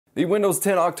The Windows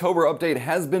 10 October update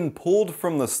has been pulled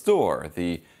from the store.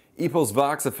 The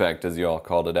EposVox effect, as you all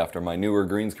called it after my newer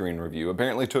green screen review,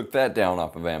 apparently took that down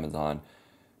off of Amazon.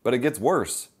 But it gets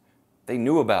worse. They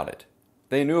knew about it.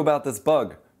 They knew about this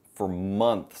bug for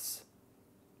months,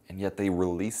 and yet they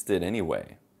released it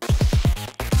anyway.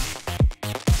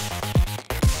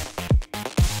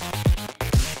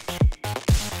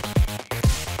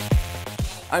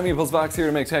 I'm EposVox here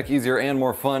to make tech easier and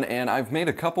more fun, and I've made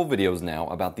a couple videos now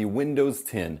about the Windows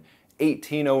 10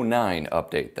 1809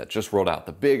 update that just rolled out,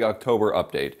 the big October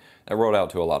update that rolled out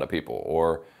to a lot of people,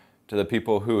 or to the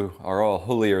people who are all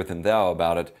holier than thou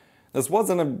about it. This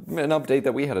wasn't an update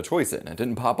that we had a choice in. It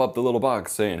didn't pop up the little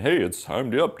box saying, hey, it's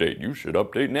time to update, you should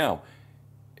update now.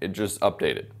 It just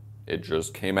updated. It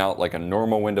just came out like a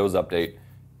normal Windows update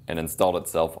and installed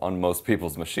itself on most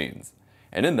people's machines.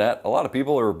 And in that, a lot of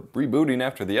people are rebooting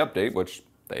after the update, which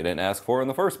they didn't ask for in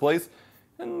the first place,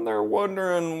 and they're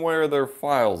wondering where their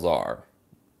files are.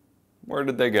 Where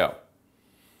did they go?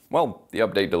 Well, the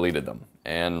update deleted them,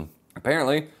 and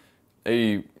apparently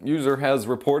a user has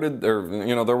reported, there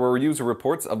were user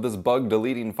reports of this bug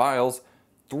deleting files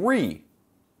three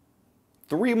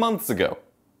months ago.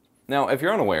 Now, if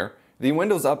you're unaware, the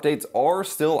Windows updates are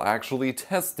still actually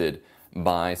tested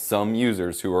by some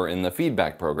users who are in the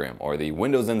feedback program or the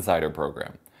Windows Insider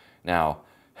program. Now,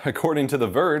 according to The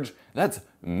Verge, that's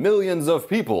millions of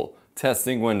people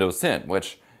testing Windows 10,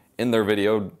 which in their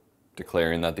video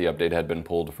declaring that the update had been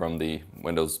pulled from the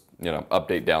Windows,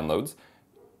 update downloads,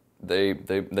 they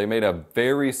made a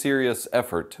very serious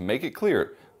effort to make it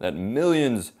clear that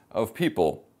millions of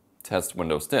people test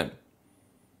Windows 10.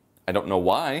 I don't know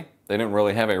why. They didn't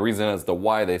really have a reason as to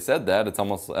why they said that. It's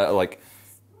almost like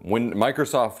when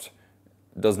Microsoft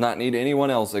does not need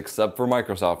anyone else except for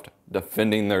Microsoft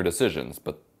defending their decisions.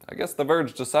 But I guess The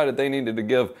Verge decided they needed to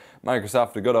give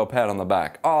Microsoft a good old pat on the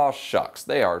back. Aw, shucks,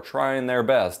 they are trying their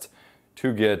best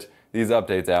to get these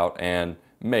updates out and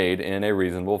made in a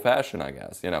reasonable fashion, I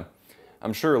guess.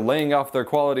 I'm sure laying off their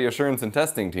quality assurance and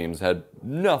testing teams had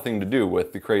nothing to do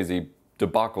with the crazy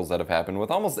debacles that have happened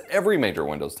with almost every major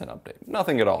Windows 10 update.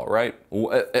 Nothing at all, right?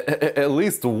 At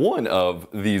least one of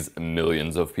these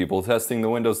millions of people testing the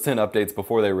Windows 10 updates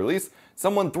before they release,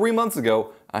 someone 3 months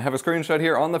ago, I have a screenshot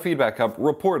here on the Feedback Hub,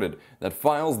 reported that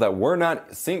files that were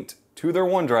not synced to their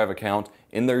OneDrive account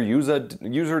in their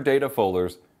user data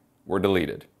folders were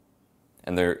deleted.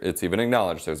 And it's even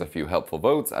acknowledged. There's a few helpful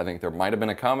votes. I think there might have been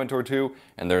a comment or two,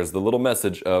 and there's the little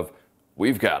message of,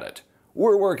 we've got it.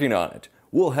 We're working on it.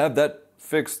 We'll have that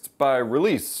fixed by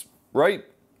release, right?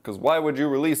 Because why would you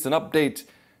release an update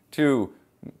to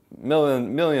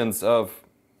millions of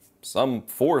some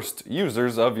forced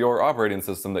users of your operating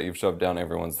system that you've shoved down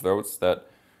everyone's throats that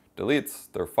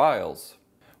deletes their files?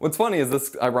 What's funny is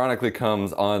this ironically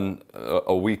comes on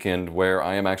a weekend where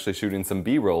I am actually shooting some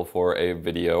B-roll for a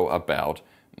video about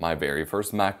my very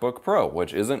first MacBook Pro,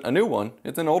 which isn't a new one,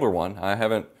 it's an older one. I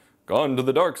haven't gone to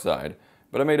the dark side,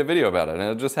 but I made a video about it, and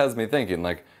it just has me thinking,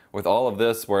 like, with all of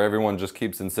this where everyone just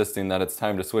keeps insisting that it's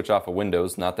time to switch off of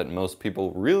Windows, not that most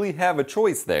people really have a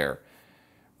choice there,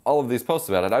 all of these posts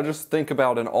about it, I just think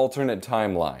about an alternate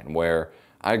timeline where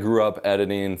I grew up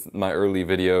editing my early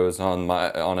videos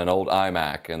on an old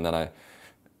iMac, and then I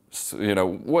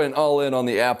went all in on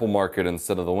the Apple market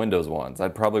instead of the Windows ones.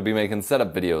 I'd probably be making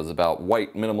setup videos about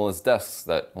white minimalist desks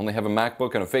that only have a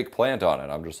MacBook and a fake plant on it.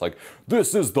 I'm just like,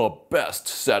 this is the best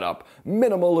setup.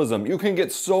 Minimalism. You can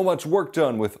get so much work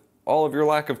done with all of your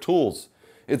lack of tools.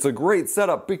 It's a great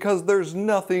setup because there's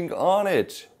nothing on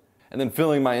it. And then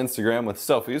filling my Instagram with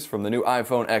selfies from the new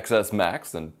iPhone XS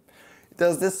Max, and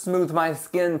does this smooth my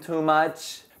skin too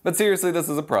much? But seriously, this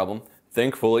is a problem.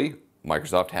 Thankfully,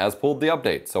 Microsoft has pulled the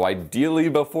update, so ideally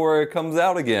before it comes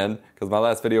out again, because my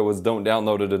last video was don't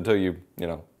download it until you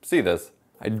see this,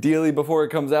 ideally before it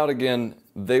comes out again,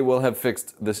 they will have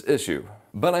fixed this issue.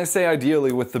 But I say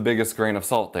ideally with the biggest grain of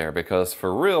salt there, because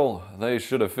for real, they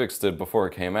should have fixed it before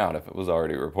it came out if it was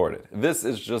already reported. This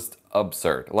is just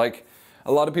absurd. Like,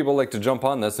 a lot of people like to jump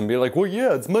on this and be like, well,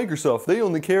 yeah, it's Microsoft, they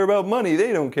only care about money,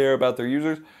 they don't care about their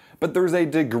users. But there's a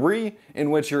degree in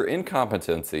which your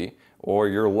incompetency or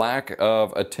your lack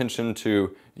of attention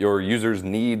to your users'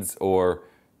 needs or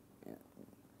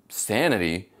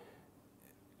sanity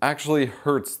actually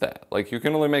hurts that. Like, you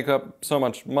can only make up so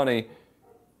much money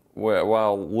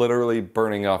while literally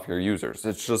burning off your users.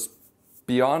 It's just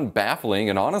beyond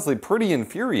baffling and honestly pretty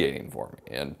infuriating for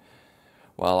me. And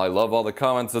while I love all the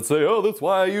comments that say, oh, that's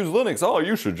why I use Linux. Oh,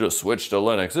 you should just switch to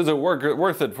Linux. Is it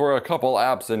worth it for a couple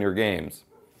apps in your games?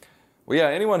 Well, yeah,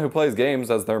 anyone who plays games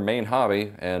as their main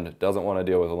hobby and doesn't want to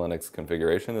deal with a Linux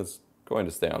configuration is going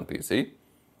to stay on PC.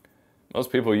 Most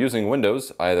people using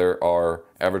Windows either are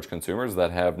average consumers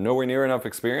that have nowhere near enough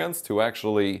experience to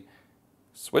actually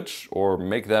switch or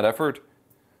make that effort,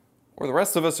 or the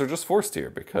rest of us are just forced here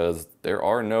because there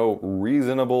are no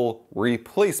reasonable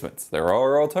replacements. There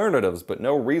are alternatives, but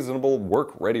no reasonable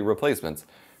work-ready replacements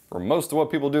for most of what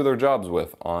people do their jobs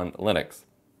with on Linux.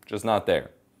 Just not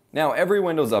there. Now, every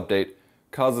Windows update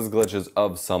causes glitches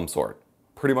of some sort.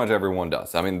 Pretty much everyone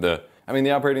does. I mean,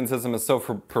 the operating system is so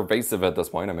pervasive at this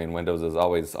point. I mean, Windows is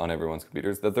always on everyone's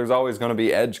computers that there's always going to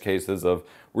be edge cases of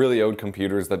really old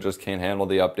computers that just can't handle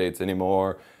the updates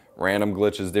anymore, random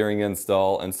glitches during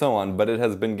install, and so on. But it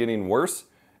has been getting worse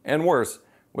and worse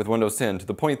with Windows 10 to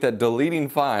the point that deleting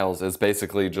files is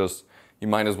basically just, you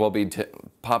might as well be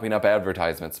popping up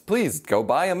advertisements. Please go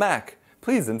buy a Mac.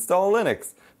 Please install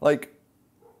Linux. Like,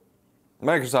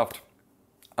 Microsoft,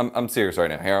 I'm serious right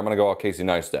now. Here, I'm going to go all Casey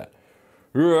Neistat.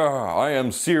 I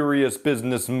am serious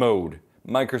business mode.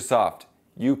 Microsoft,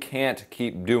 you can't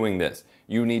keep doing this.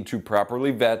 You need to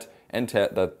properly vet and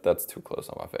test. That's too close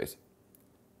on my face.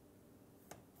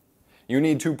 You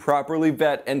need to properly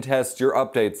vet and test your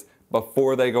updates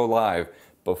before they go live,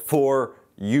 before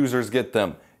users get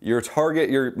them. Your target,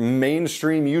 your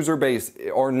mainstream user base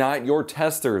are not your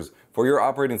testers for your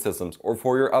operating systems or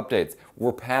for your updates.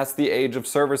 We're past the age of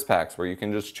service packs where you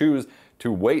can just choose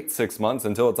to wait 6 months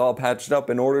until it's all patched up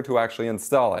in order to actually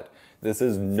install it. This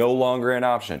is no longer an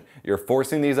option. You're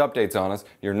forcing these updates on us.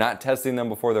 You're not testing them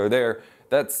before they're there.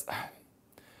 That's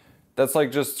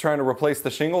like just trying to replace the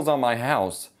shingles on my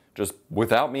house just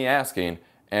without me asking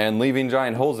and leaving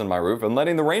giant holes in my roof and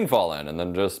letting the rain fall in and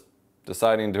then just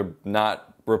deciding to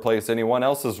not replace anyone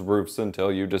else's roofs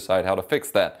until you decide how to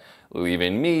fix that,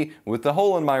 leaving me with the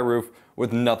hole in my roof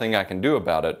with nothing I can do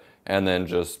about it, and then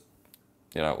just,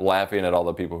 you know, laughing at all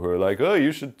the people who are like, oh,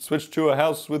 you should switch to a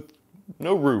house with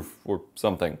no roof or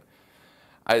something.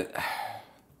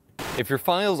 If your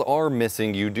files are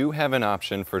missing, you do have an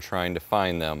option for trying to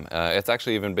find them. It's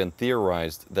actually even been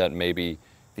theorized that maybe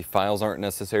the files aren't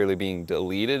necessarily being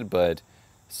deleted, but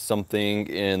something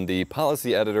in the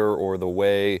policy editor or the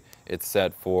way it's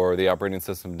set for the operating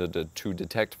system to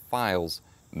detect files,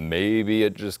 maybe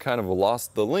it just kind of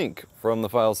lost the link from the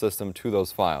file system to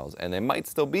those files, and they might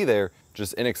still be there,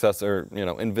 just inaccessible or, you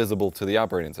know, invisible to the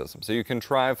operating system. So you can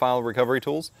try file recovery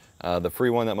tools. The free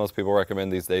one that most people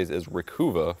recommend these days is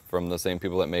Recuva, from the same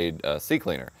people that made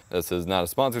CCleaner. This is not a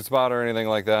sponsored spot or anything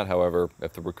like that. However,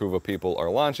 if the Recuva people are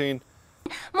launching,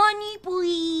 money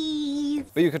please.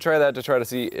 But you could try that to try to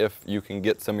see if you can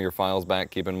get some of your files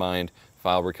back. Keep in mind,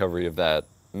 file recovery of that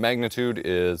magnitude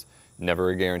is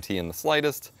never a guarantee in the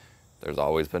slightest. There's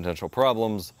always potential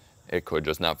problems. It could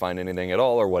just not find anything at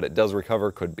all, or what it does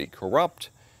recover could be corrupt.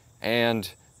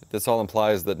 And this all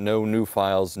implies that no new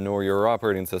files nor your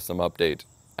operating system update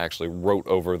actually wrote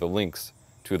over the links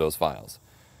to those files.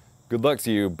 Good luck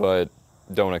to you, but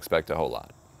don't expect a whole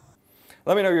lot.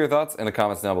 Let me know your thoughts in the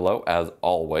comments down below, as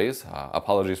always.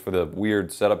 Apologies for the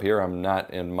weird setup here. I'm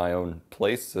not in my own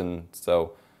place, and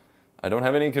so I don't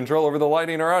have any control over the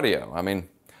lighting or audio. I mean,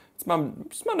 it's my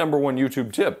 #1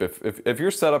 YouTube tip. If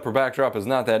your setup or backdrop is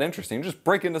not that interesting, just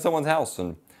break into someone's house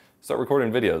and start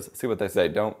recording videos. See what they say.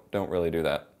 Don't really do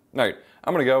that. All right,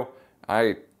 I'm gonna go.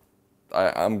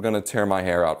 I'm gonna tear my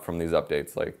hair out from these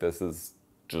updates. Like, this is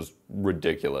just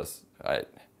ridiculous. I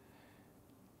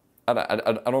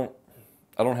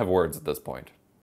don't have words at this point.